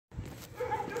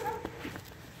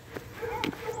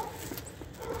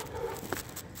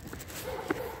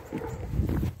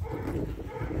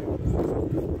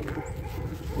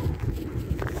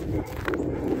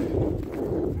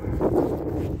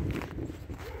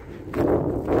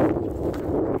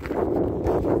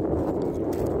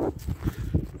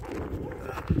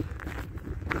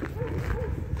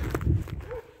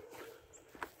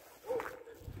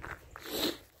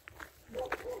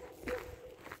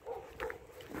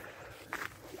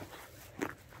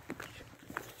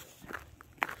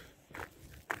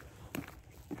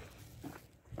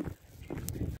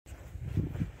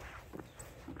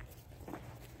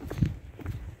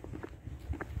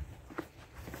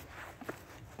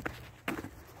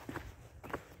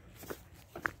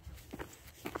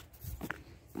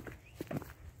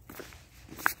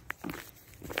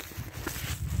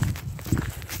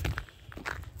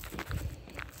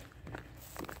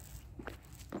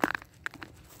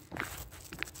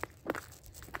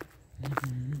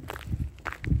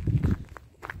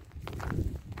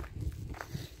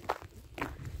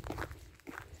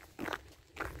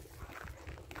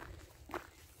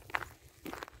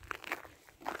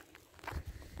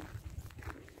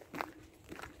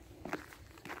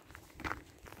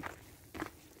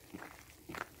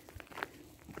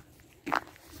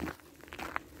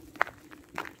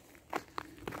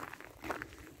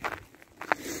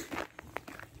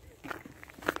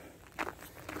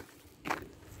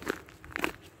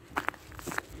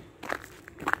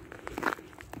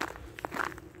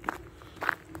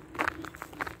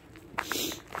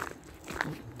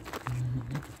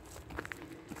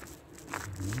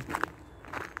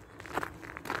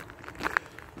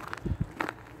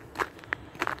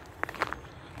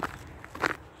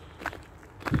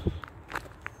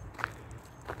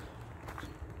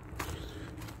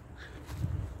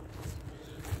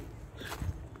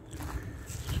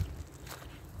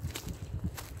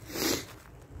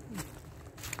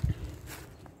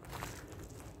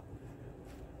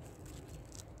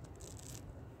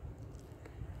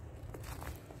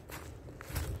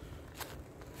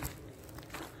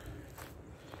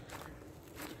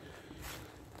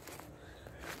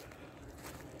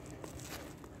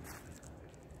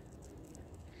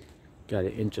Got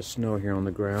an inch of snow here on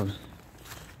the ground.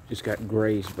 Just got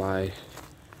grazed by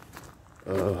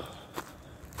a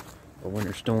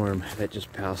winter storm that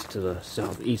just passed to the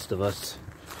southeast of us.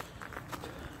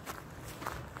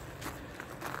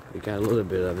 We got a little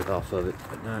bit of it off of it,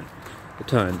 but not a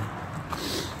ton.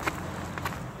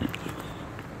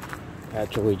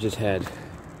 Actually, we just had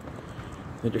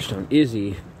Winter Storm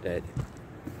Izzy that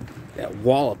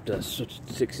walloped us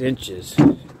 6 inches.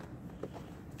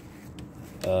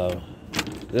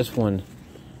 This one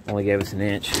only gave us an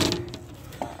inch.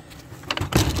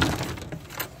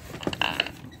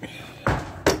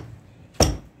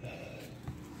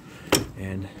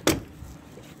 And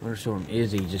Winter Storm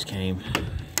Izzy just came.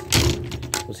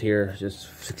 Was here just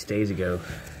 6 days ago.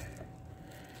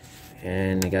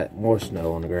 And they got more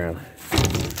snow on the ground.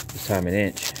 This time an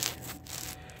inch.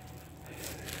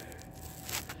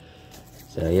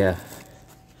 So yeah.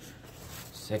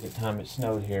 Second time it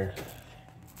snowed here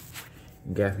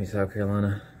in Gaffney, South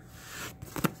Carolina.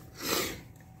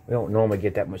 We don't normally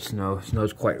get that much snow.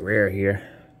 Snow's quite rare here.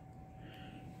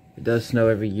 It does snow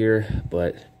every year,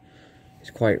 but it's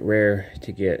quite rare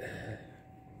to get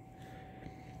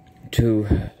 2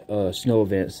 snow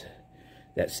events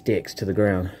that sticks to the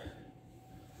ground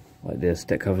like this,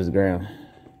 that covers the ground.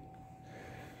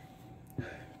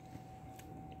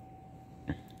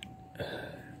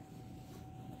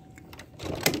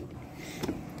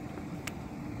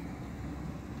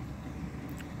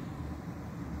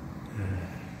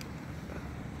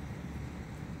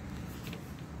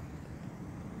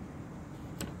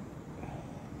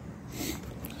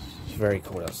 It's very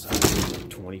cold outside. It's like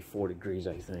 24 degrees,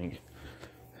 I think.